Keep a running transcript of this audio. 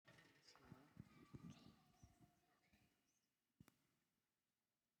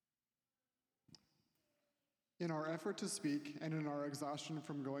In our effort to speak and in our exhaustion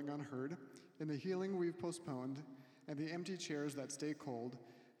from going unheard, in the healing we've postponed and the empty chairs that stay cold,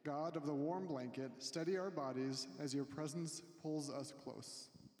 God of the warm blanket, steady our bodies as your presence pulls us close.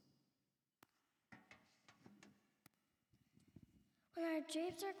 When our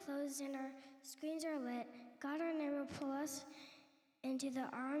drapes are closed and our screens are lit, God our name will pull us into the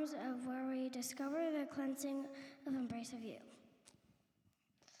arms of where we discover the cleansing of embrace of you.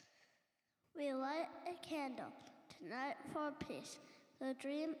 We light a candle tonight for peace, the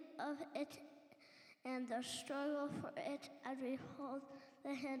dream of it and the struggle for it as we hold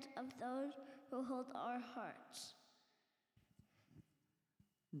the hand of those who hold our hearts.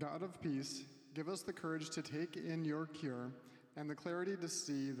 God of peace, give us the courage to take in your cure and the clarity to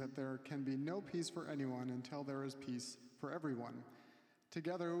see that there can be no peace for anyone until there is peace for everyone.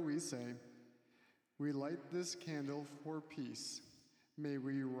 Together we say, we light this candle for peace. May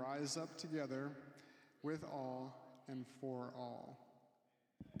we rise up together with all and for all.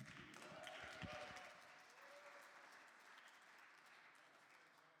 Hey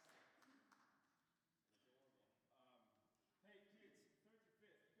kids, 35th, you guys can go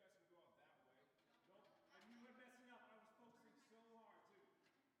out that way. Nope, and you were messing up. I was focusing so hard too.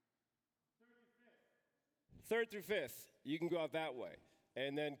 3rd through 5th, you can go out that way.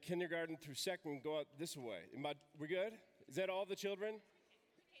 And then kindergarten through 2nd, go out this way. We good? Is that all the children?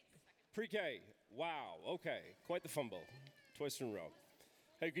 Pre-K. Wow, okay. Quite the fumble. Twice in a row.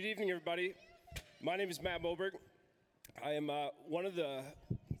 Hey, good evening, everybody. My name is Matt Moberg. I am one of the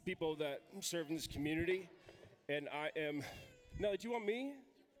people that serve in this community. And I am... Nelly, do you want me? Did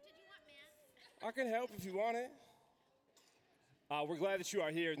you want Matt? I can help if you want it. We're glad that you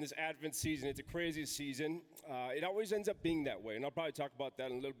are here in this Advent season. It's a crazy season. It always ends up being that way, and I'll probably talk about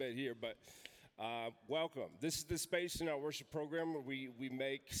that in a little bit here, but welcome. This is the space in our worship program where we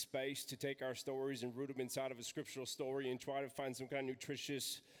make space to take our stories and root them inside of a scriptural story and try to find some kind of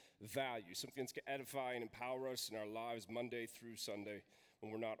nutritious value, something that's going to edify and empower us in our lives Monday through Sunday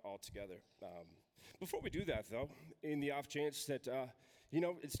when we're not all together. Before we do that, though, in the off chance that,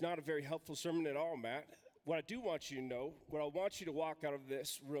 it's not a very helpful sermon at all, Matt, what I do want you to know, what I want you to walk out of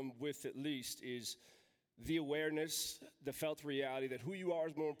this room with at least is the awareness, the felt reality that who you are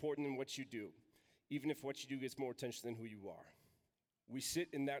is more important than what you do, even if what you do gets more attention than who you are. We sit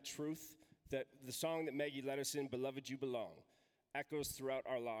in that truth that the song that Maggie led us in, Beloved You Belong, echoes throughout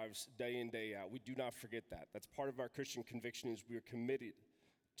our lives day in, day out. We do not forget that. That's part of our Christian conviction is we are committed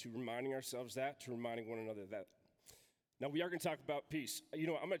to reminding ourselves that, to reminding one another that. Now, we are going to talk about peace. I'm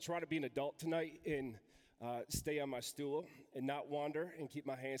going to try to be an adult tonight and stay on my stool and not wander and keep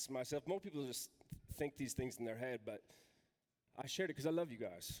my hands to myself. Most people just think these things in their head, but I shared it because I love you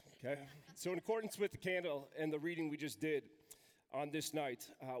guys, okay? So in accordance with the candle and the reading we just did on this night,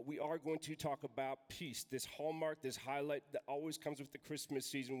 we are going to talk about peace, this hallmark, this highlight that always comes with the Christmas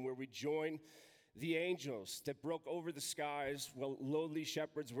season where we join the angels that broke over the skies while lowly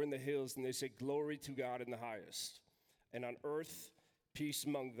shepherds were in the hills, and they say, glory to God in the highest. And on earth, peace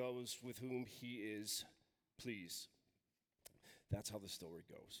among those with whom he is pleased. That's how the story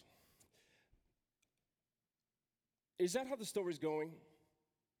goes. Is that how the story's going?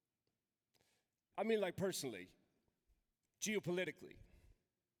 I mean, like personally, geopolitically.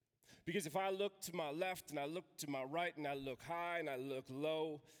 Because if I look to my left and I look to my right and I look high and I look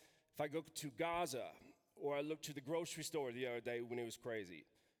low, if I go to Gaza or I look to the grocery store the other day when it was crazy,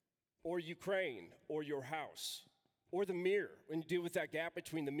 or Ukraine or your house, or the mirror, when you deal with that gap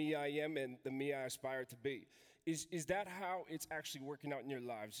between the me I am and the me I aspire to be. Is that how it's actually working out in your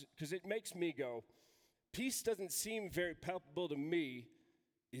lives? Because it makes me go, peace doesn't seem very palpable to me.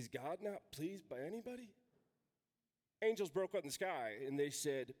 Is God not pleased by anybody? Angels broke up in the sky and they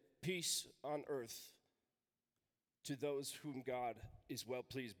said, peace on earth to those whom God is well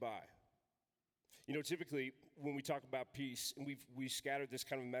pleased by. Typically when we talk about peace, and we've scattered this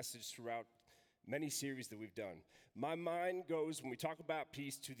kind of message throughout many series that we've done. My mind goes, when we talk about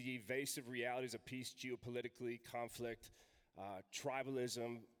peace, to the evasive realities of peace geopolitically, conflict,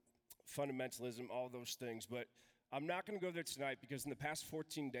 tribalism, fundamentalism, all those things. But I'm not going to go there tonight because in the past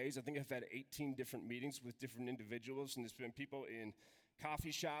 14 days, I think I've had 18 different meetings with different individuals, and there's been people in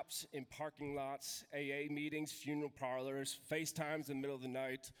coffee shops, in parking lots, AA meetings, funeral parlors, FaceTimes in the middle of the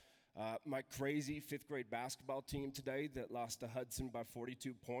night. My crazy 5th grade basketball team today that lost to Hudson by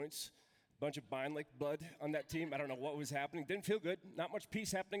 42 points. Bunch of Beinlich blood on that team. I don't know what was happening. Didn't feel good. Not much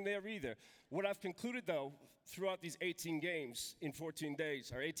peace happening there either. What I've concluded, though, throughout these 18 games in 14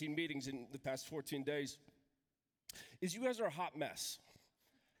 days, or 18 meetings in the past 14 days, is you guys are a hot mess.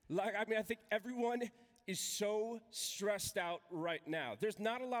 I think everyone is so stressed out right now. There's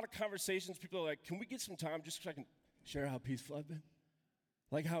not a lot of conversations. People are like, can we get some time just so I can share how peaceful I've been?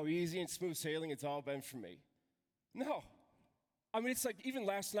 Like how easy and smooth sailing it's all been for me. No. I mean, it's like even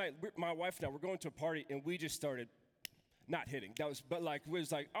last night, my wife and I, we're going to a party and we just started not hitting. It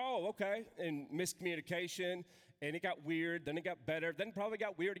was like, oh, okay, and miscommunication, and it got weird, then it got better, then probably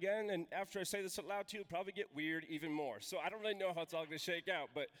got weird again, and after I say this out loud to you, it'll probably get weird even more. So I don't really know how it's all gonna shake out,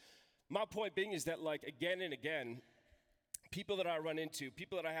 but my point being is that like again and again, people that I run into,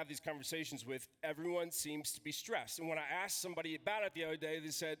 people that I have these conversations with, everyone seems to be stressed. And when I asked somebody about it the other day,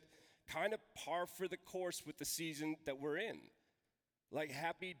 they said, kind of par for the course with the season that we're in. Like,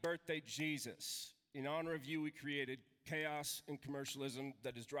 happy birthday, Jesus. In honor of you, we created chaos and commercialism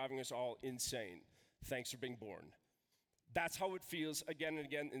that is driving us all insane. Thanks for being born. That's how it feels again and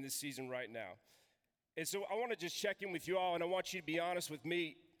again in this season right now. And so I want to just check in with you all, and I want you to be honest with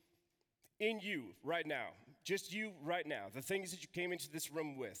me in you right now. Just you right now. The things that you came into this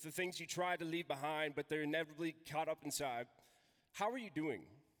room with, the things you tried to leave behind, but they're inevitably caught up inside. How are you doing?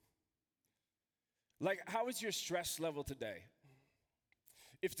 Like, how is your stress level today?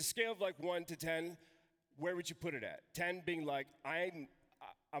 If the scale of like 1 to 10, where would you put it at? 10 being like, I'm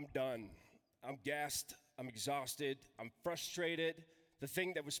done. I'm gassed. I'm exhausted. I'm frustrated. The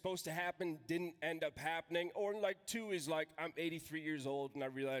thing that was supposed to happen didn't end up happening. Or like 2 is like, I'm 83 years old and I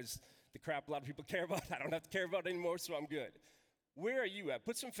realize the crap a lot of people care about, I don't have to care about anymore, so I'm good. Where are you at?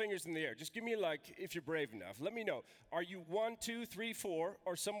 Put some fingers in the air. Just give me like, if you're brave enough. Let me know. Are you 1, 2, 3, 4,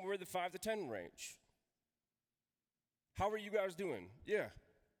 or somewhere in the 5 to 10 range? How are you guys doing? Yeah.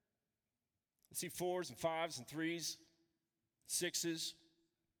 I see 4s and 5s and 3s, 6s,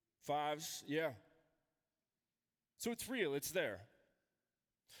 5s, yeah. So it's real, it's there.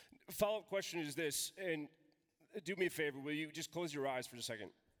 Follow-up question is this, and do me a favor, will you just close your eyes for a second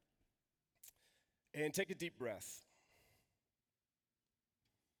and take a deep breath.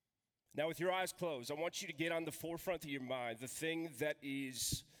 Now with your eyes closed, I want you to get on the forefront of your mind the thing that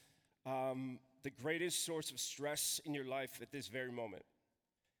is the greatest source of stress in your life at this very moment.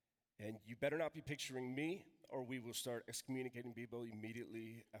 And you better not be picturing me, or we will start excommunicating people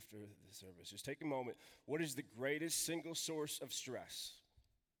immediately after the service. Just take a moment. What is the greatest single source of stress?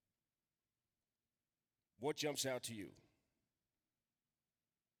 What jumps out to you?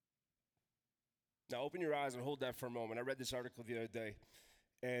 Now open your eyes and hold that for a moment. I read this article the other day,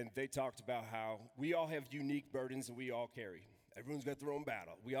 and they talked about how we all have unique burdens that we all carry. Everyone's got their own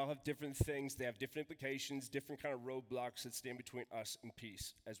battle. We all have different things. They have different implications, different kind of roadblocks that stand between us and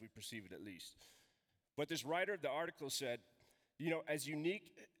peace, as we perceive it at least. But this writer of the article said, you know, as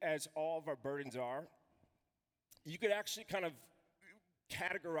unique as all of our burdens are, you could actually kind of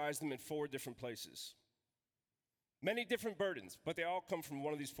categorize them in 4 different places. Many different burdens, but they all come from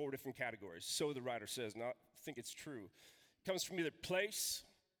one of these 4 different categories. So the writer says, and I think it's true. It comes from either place,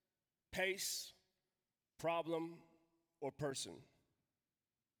 pace, problem, or person.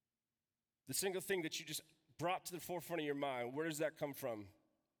 The single thing that you just brought to the forefront of your mind, where does that come from?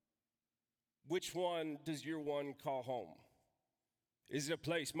 Which one does your one call home? Is it a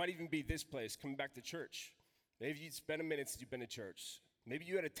place? Might even be this place, coming back to church. Maybe it's been a minute since you've been to church. Maybe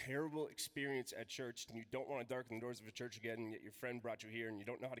you had a terrible experience at church and you don't want to darken the doors of a church again, and yet your friend brought you here and you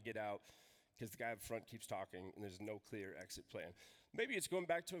don't know how to get out because the guy up front keeps talking and there's no clear exit plan. Maybe it's going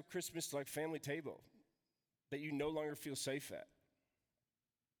back to a Christmas like family table that you no longer feel safe at.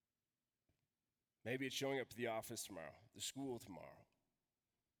 Maybe it's showing up to the office tomorrow, the school tomorrow.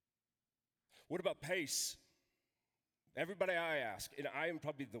 What about pace? Everybody I ask, and I am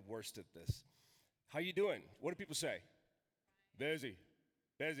probably the worst at this. How you doing? What do people say? Busy.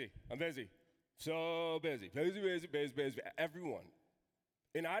 I'm busy. So busy. Busy. Everyone.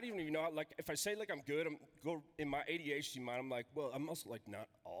 And I don't even know, like, if I say like I'm good, in my ADHD mind, I'm like, well, I'm also like not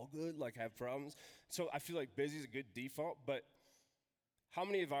all good, like have problems. So I feel like busy is a good default, but how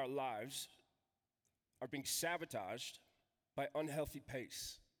many of our lives are being sabotaged by unhealthy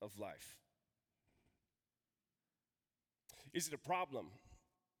pace of life? Is it a problem?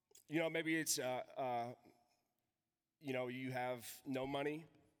 You know, maybe it's, you have no money.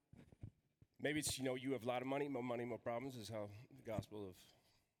 Maybe it's, you have a lot of money, more problems, is how the Gospel of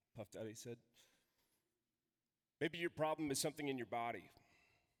Puff Daddy said. Maybe your problem is something in your body.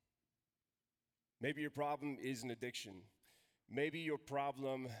 Maybe your problem is an addiction. Maybe your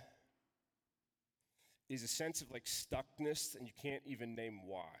problem is a sense of like stuckness and you can't even name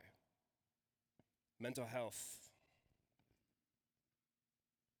why. Mental health.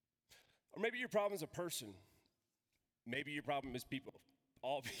 Or maybe your problem is a person. Maybe your problem is people.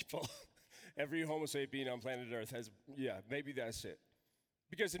 All people. Every Homo sapien on planet Earth has, maybe that's it.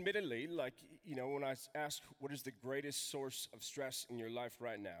 Because admittedly, like, when I ask what is the greatest source of stress in your life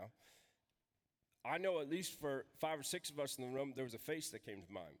right now, I know at least for 5 or 6 of us in the room, there was a face that came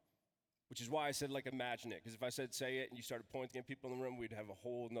to mind, which is why I said, like, imagine it. Because if I said say it and you started pointing at people in the room, we'd have a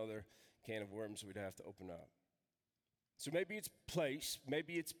whole nother can of worms we'd have to open up. So maybe it's place,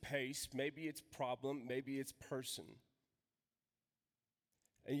 maybe it's pace, maybe it's problem, maybe it's person.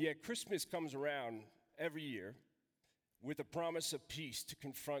 And yet Christmas comes around every year with a promise of peace to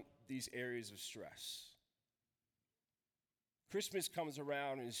confront these areas of stress. Christmas comes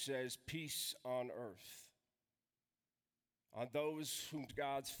around and says, peace on earth, on those whom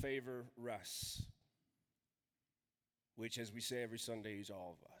God's favor rests, which, as we say every Sunday, is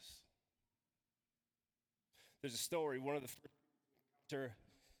all of us. There's a story, one of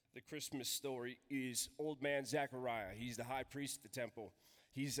the Christmas story is old man Zechariah. He's the high priest at the temple.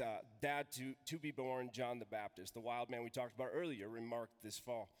 He's dad to be born John the Baptist, the wild man we talked about earlier, remarked this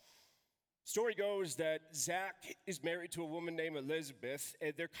fall. Story goes that Zach is married to a woman named Elizabeth,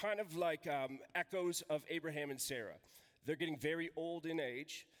 and they're kind of like echoes of Abraham and Sarah. They're getting very old in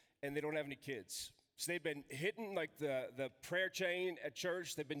age, and they don't have any kids. So they've been hitting like the prayer chain at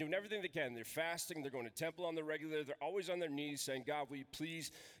church. They've been doing everything they can. They're fasting. They're going to temple on the regular. They're always on their knees saying, God, will you please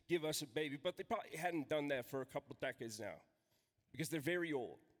give us a baby? But they probably hadn't done that for a couple decades now because they're very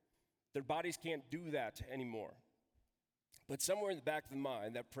old. Their bodies can't do that anymore. But somewhere in the back of the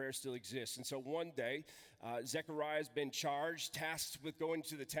mind, that prayer still exists. And so one day, Zechariah has been charged, tasked with going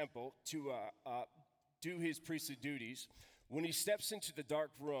to the temple to do his priestly duties. When he steps into the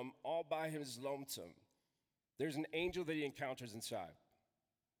dark room all by his lonesome, there's an angel that he encounters inside.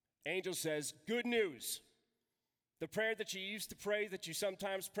 Angel says, good news. The prayer that you used to pray, that you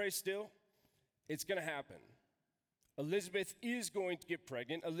sometimes pray still, it's going to happen. Elizabeth is going to get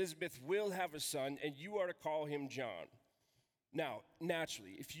pregnant. Elizabeth will have a son, and you are to call him John. Now,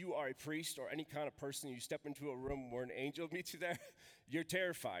 naturally, if you are a priest or any kind of person, you step into a room where an angel meets you there, you're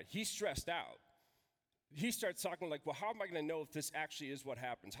terrified. He's stressed out. He starts talking like, well, how am I going to know if this actually is what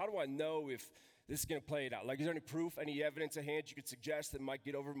happens? How do I know if this is going to play it out? Like, is there any proof, any evidence at hand you could suggest that might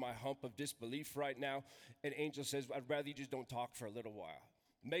get over my hump of disbelief right now? And angel says, I'd rather you just don't talk for a little while.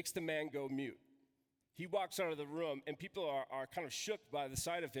 Makes the man go mute. He walks out of the room, and people are kind of shook by the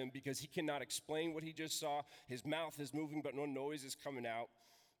sight of him because he cannot explain what he just saw. His mouth is moving, but no noise is coming out.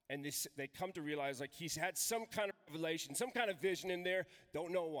 And they come to realize, like, he's had some kind of revelation, some kind of vision in there,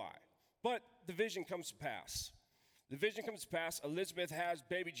 don't know why. But the vision comes to pass. The vision comes to pass. Elizabeth has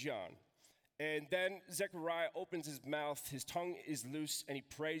baby John. And then Zechariah opens his mouth. His tongue is loose, and he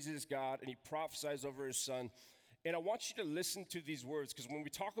praises God, and he prophesies over his son. And I want you to listen to these words, because when we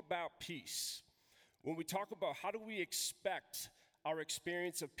talk about peace, when we talk about how do we expect our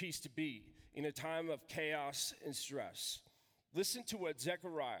experience of peace to be in a time of chaos and stress, listen to what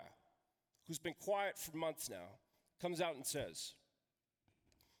Zechariah, who's been quiet for months now, comes out and says.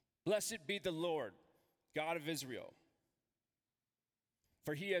 Blessed be the Lord, God of Israel,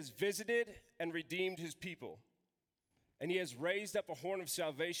 for he has visited and redeemed his people, and he has raised up a horn of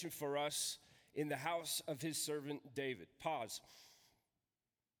salvation for us in the house of his servant David. Pause.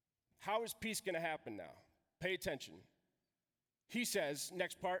 How is peace going to happen now? Pay attention. He says,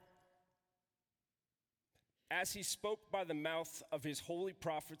 next part, as he spoke by the mouth of his holy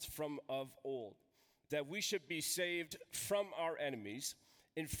prophets from of old, that we should be saved from our enemies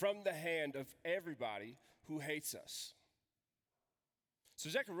and from the hand of everybody who hates us. So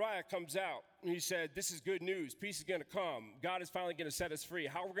Zechariah comes out and he said, this is good news. Peace is going to come. God is finally going to set us free.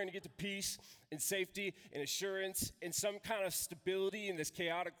 How we're going to get to peace and safety and assurance and some kind of stability in this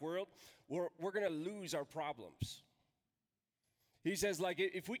chaotic world, we're going to lose our problems. He says, like,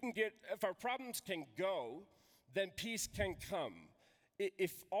 if our problems can go, then peace can come.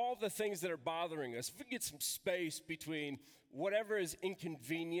 If all the things that are bothering us, if we get some space between whatever is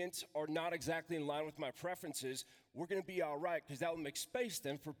inconvenient or not exactly in line with my preferences, we're going to be all right, because that will make space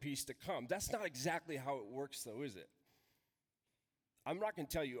then for peace to come. That's not exactly how it works, though, is it? I'm not going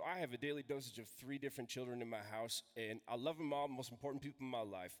to tell you, I have a daily dosage of 3 different children in my house, and I love them all, the most important people in my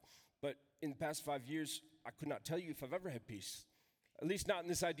life. But in the past 5 years, I could not tell you if I've ever had peace. At least not in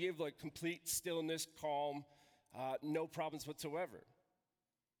this idea of like complete stillness, calm, no problems whatsoever.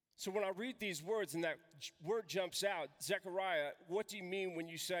 So when I read these words and that word jumps out, Zechariah, what do you mean when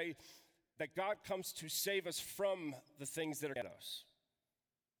you say that God comes to save us from the things that are at us?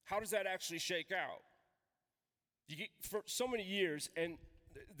 How does that actually shake out? For so many years, and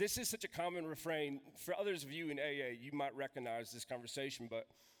this is such a common refrain, for others of you in AA, you might recognize this conversation, but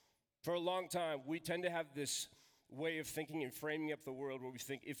for a long time, we tend to have this way of thinking and framing up the world where we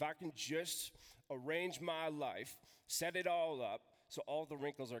think, if I can just arrange my life, set it all up, so all the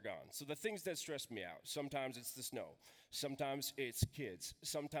wrinkles are gone. So the things that stress me out, sometimes it's the snow, sometimes it's kids,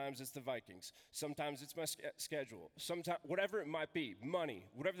 sometimes it's the Vikings, sometimes it's my schedule, sometimes whatever it might be, money,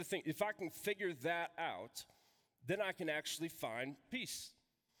 whatever the thing. If I can figure that out, then I can actually find peace.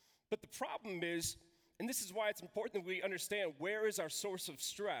 But the problem is, and this is why it's important that we understand where is our source of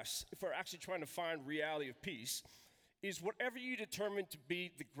stress if we're actually trying to find reality of peace, is whatever you determine to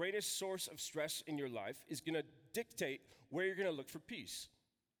be the greatest source of stress in your life is going to dictate where you're going to look for peace.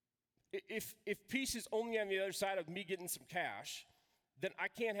 If peace is only on the other side of me getting some cash, then I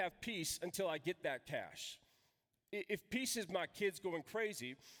can't have peace until I get that cash. If peace is my kids going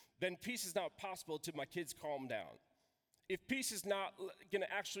crazy, then peace is not possible until my kids calm down. If peace is not going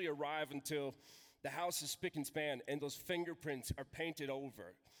to actually arrive until the house is spick and span and those fingerprints are painted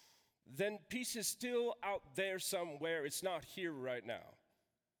over, then peace is still out there somewhere. It's not here right now.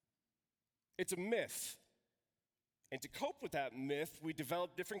 It's a myth. And to cope with that myth, we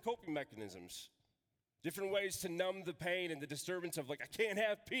develop different coping mechanisms, different ways to numb the pain and the disturbance of, like, I can't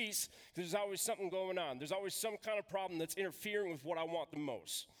have peace because there's always something going on. There's always some kind of problem that's interfering with what I want the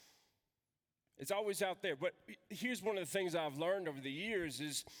most. It's always out there. But here's one of the things I've learned over the years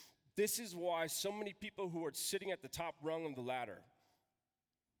is this is why so many people who are sitting at the top rung of the ladder,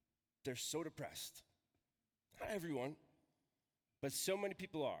 they're so depressed. Not everyone, but so many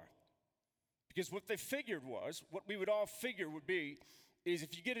people are. Because what they figured was, what we would all figure would be, is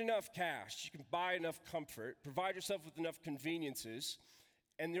if you get enough cash, you can buy enough comfort, provide yourself with enough conveniences,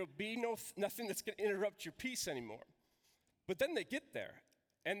 and there'll be nothing that's going to interrupt your peace anymore. But then they get there,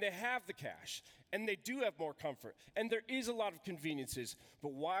 and they have the cash, and they do have more comfort, and there is a lot of conveniences,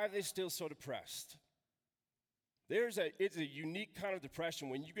 but why are they still so depressed? It's a unique kind of depression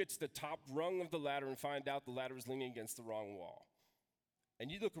when you get to the top rung of the ladder and find out the ladder is leaning against the wrong wall. And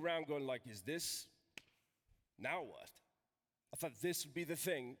you look around going like, is this, now what? I thought this would be the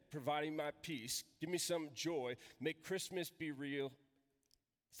thing, providing my peace, give me some joy, make Christmas be real,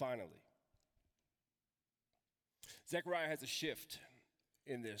 finally. Zechariah has a shift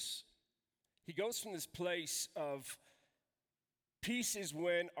in this. He goes from this place of peace is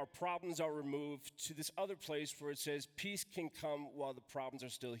when our problems are removed to this other place where it says peace can come while the problems are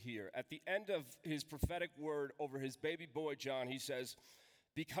still here. At the end of his prophetic word over his baby boy John, he says,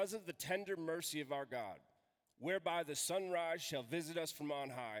 because of the tender mercy of our God, whereby the sunrise shall visit us from on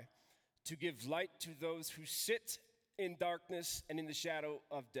high, to give light to those who sit in darkness and in the shadow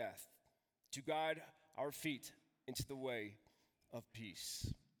of death, to guide our feet into the way of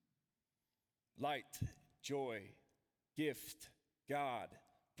peace. Light, joy, gift, God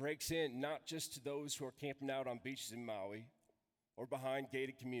breaks in not just to those who are camping out on beaches in Maui or behind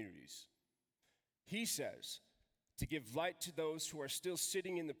gated communities. He says to give light to those who are still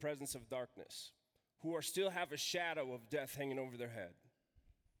sitting in the presence of darkness, who are still have a shadow of death hanging over their head.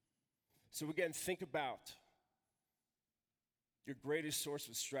 So again, think about your greatest source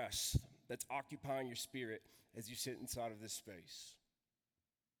of stress that's occupying your spirit as you sit inside of this space.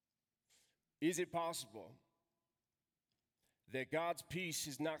 Is it possible that God's peace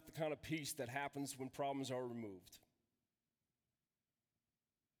is not the kind of peace that happens when problems are removed,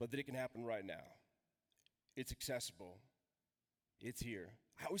 but that it can happen right now? It's accessible. It's here.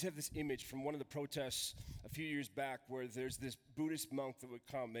 I always have this image from one of the protests a few years back where there's this Buddhist monk that would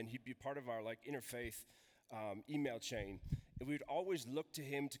come and he'd be part of our interfaith email chain. And we would always look to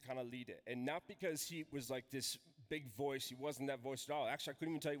him to kind of lead it. And not because he was like this big voice. He wasn't that voice at all. Actually, I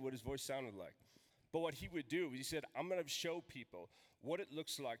couldn't even tell you what his voice sounded like. But what he would do is he said, I'm going to show people what it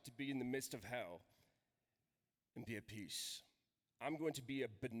looks like to be in the midst of hell and be at peace. I'm going to be a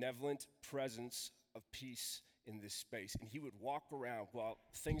benevolent presence of peace in this space. And he would walk around while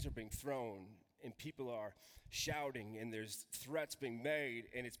things are being thrown and people are shouting and there's threats being made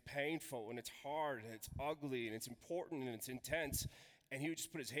and it's painful and it's hard and it's ugly and it's important and it's intense. And he would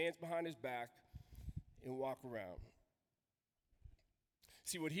just put his hands behind his back and walk around.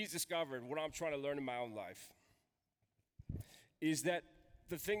 See, what he's discovered, what I'm trying to learn in my own life, is that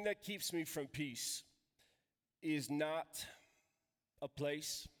the thing that keeps me from peace is not a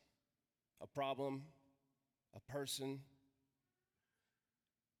place, a problem, a person.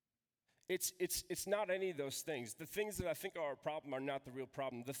 It's not any of those things. The things that I think are a problem are not the real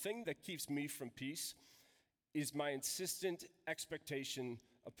problem. The thing that keeps me from peace is my insistent expectation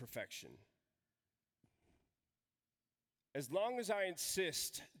of perfection. As long as I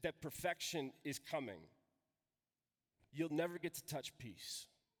insist that perfection is coming, you'll never get to touch peace.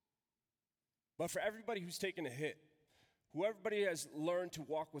 But for everybody who's taken a hit, who everybody has learned to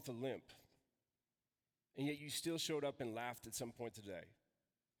walk with a limp, and yet you still showed up and laughed at some point today.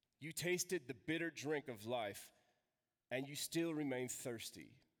 You tasted the bitter drink of life, and you still remain thirsty.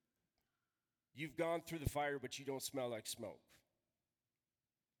 You've gone through the fire, but you don't smell like smoke.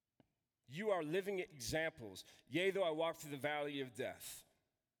 You are living examples. Yea, though I walk through the valley of death.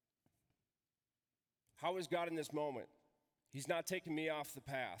 How is God in this moment? He's not taking me off the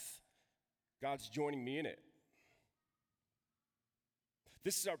path. God's joining me in it.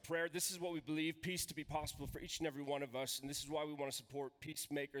 This is our prayer. This is what we believe, peace to be possible for each and every one of us. And this is why we want to support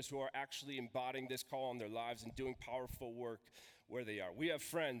peacemakers who are actually embodying this call in their lives and doing powerful work where they are. We have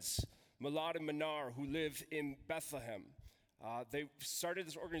friends, Milad and Manar, who live in Bethlehem. They started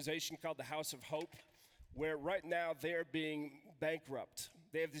this organization called the House of Hope, where right now they're being bankrupt.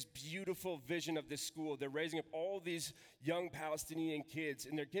 They have this beautiful vision of this school. They're raising up all these young Palestinian kids,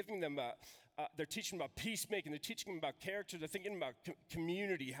 and they're giving them they're teaching them about peacemaking. They're teaching them about character. They're thinking about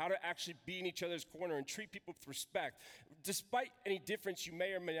community, how to actually be in each other's corner and treat people with respect, despite any difference you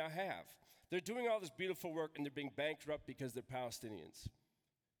may or may not have. They're doing all this beautiful work, and they're being bankrupt because they're Palestinians.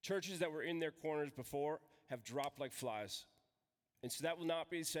 Churches that were in their corners before have dropped like flies. And so that will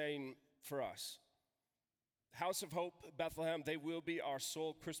not be the same for us. House of Hope, Bethlehem, they will be our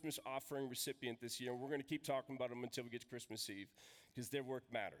sole Christmas offering recipient this year. And we're going to keep talking about them until we get to Christmas Eve, because their work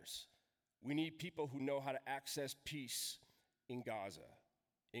matters. We need people who know how to access peace in Gaza,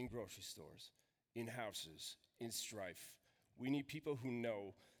 in grocery stores, in houses, in strife. We need people who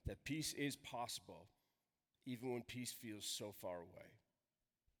know that peace is possible, even when peace feels so far away.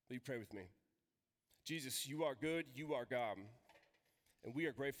 Will you pray with me? Jesus, you are good, you are God, and we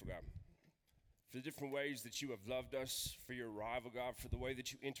are grateful, God, for the different ways that you have loved us, for your arrival, God, for the way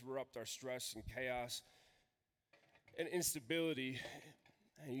that you interrupt our stress and chaos and instability.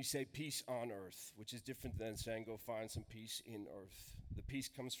 And you say peace on earth, which is different than saying go find some peace in earth. The peace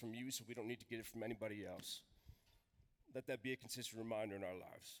comes from you, so we don't need to get it from anybody else. Let that be a consistent reminder in our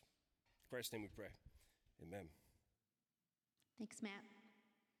lives. In Christ's name we pray. Amen. Thanks, Matt.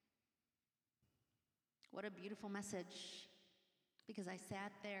 What a beautiful message. Because I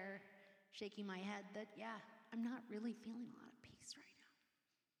sat there shaking my head that, I'm not really feeling a lot of peace right now.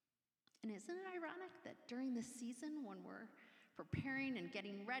 And isn't it ironic that during this season when we're preparing and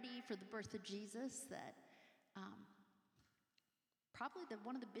getting ready for the birth of Jesus, that probably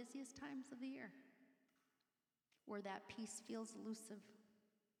one of the busiest times of the year, where that peace feels elusive.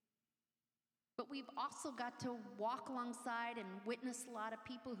 But we've also got to walk alongside and witness a lot of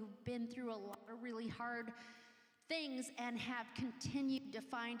people who've been through a lot of really hard things and have continued to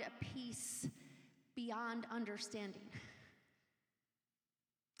find a peace beyond understanding,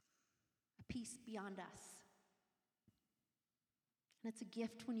 a peace beyond us. And it's a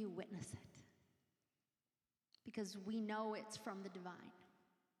gift when you witness it, because we know it's from the divine.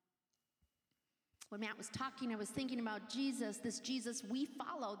 When Matt was talking, I was thinking about Jesus, this Jesus we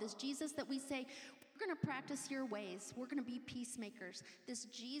follow, this Jesus that we say, we're going to practice your ways, we're going to be peacemakers. This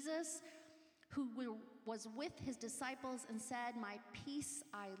Jesus who was with his disciples and said, my peace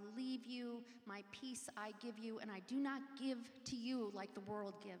I leave you, my peace I give you, and I do not give to you like the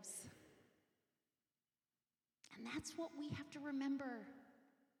world gives. And that's what we have to remember.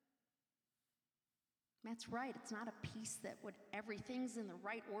 Matt's right. It's not a peace that everything's in the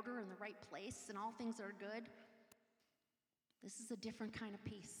right order, in the right place, and all things are good. This is a different kind of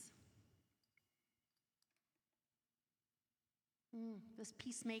peace. This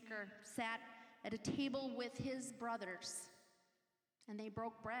peacemaker sat at a table with his brothers, and they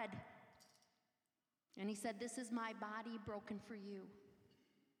broke bread. And he said, this is my body broken for you.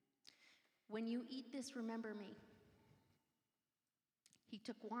 When you eat this, remember me. He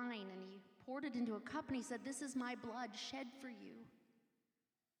took wine and he poured it into a cup and he said, this is my blood shed for you.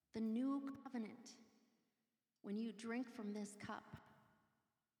 The new covenant. When you drink from this cup,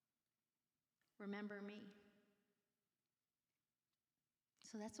 remember me.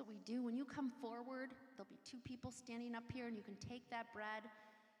 So that's what we do. When you come forward, there'll be two people standing up here and you can take that bread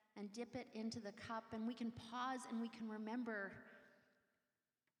and dip it into the cup, and we can pause and we can remember,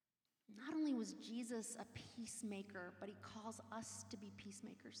 not only was Jesus a peacemaker, but he calls us to be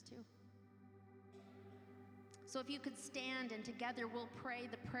peacemakers too. So if you could stand, and together we'll pray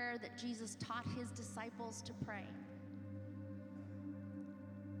the prayer that Jesus taught his disciples to pray.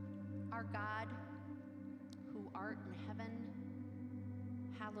 Our God, who art in heaven,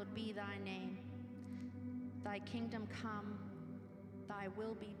 hallowed be thy name. Thy kingdom come, thy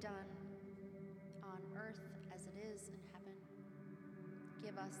will be done, on earth as it is in heaven.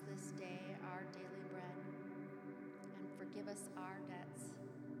 Give us this day our daily bread, and forgive us our debts,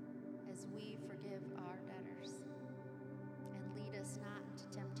 as we forgive our debtors. And lead us not into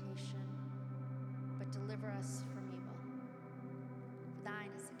temptation, but deliver us from evil. For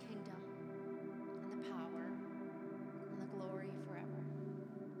thine is the kingdom, and the power,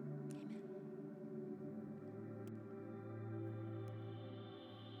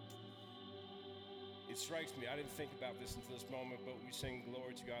 strikes me, I didn't think about this until this moment, but we sing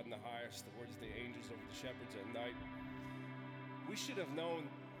glory to God in the highest, the words of the angels over the shepherds at night. We should have known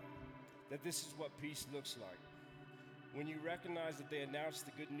that this is what peace looks like. When you recognize that they announced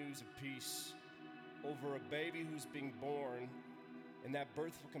the good news of peace over a baby who's being born, and that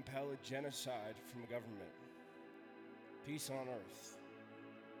birth will compel a genocide from a government. Peace on earth.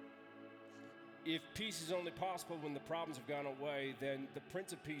 If peace is only possible when the problems have gone away, then the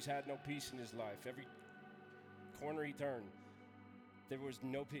Prince of Peace had no peace in his life. Every corner he turned, there was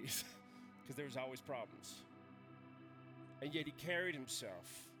no peace because there was always problems. And yet he carried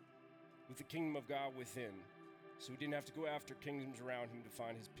himself with the kingdom of God within, so he didn't have to go after kingdoms around him to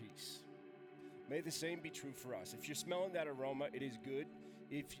find his peace. May the same be true for us. If you're smelling that aroma, it is good.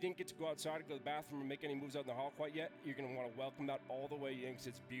 If you didn't get to go outside and go to the bathroom or make any moves out in the hall quite yet, you're going to want to welcome that all the way in because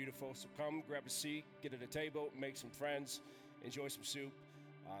it's beautiful. So come, grab a seat, get at a table, make some friends, enjoy some soup.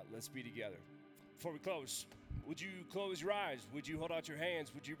 Let's be together. Before we close, would you close your eyes? Would you hold out your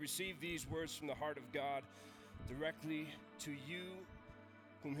hands? Would you receive these words from the heart of God directly to you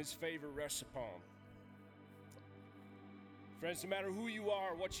whom his favor rests upon? Friends, no matter who you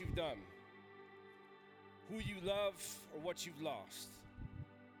are or what you've done, who you love or what you've lost,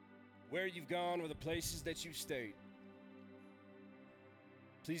 where you've gone or the places that you've stayed,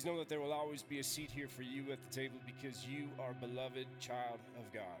 please know that there will always be a seat here for you at the table because you are a beloved child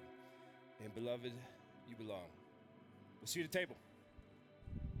of God. And beloved, you belong. We'll see you at the table.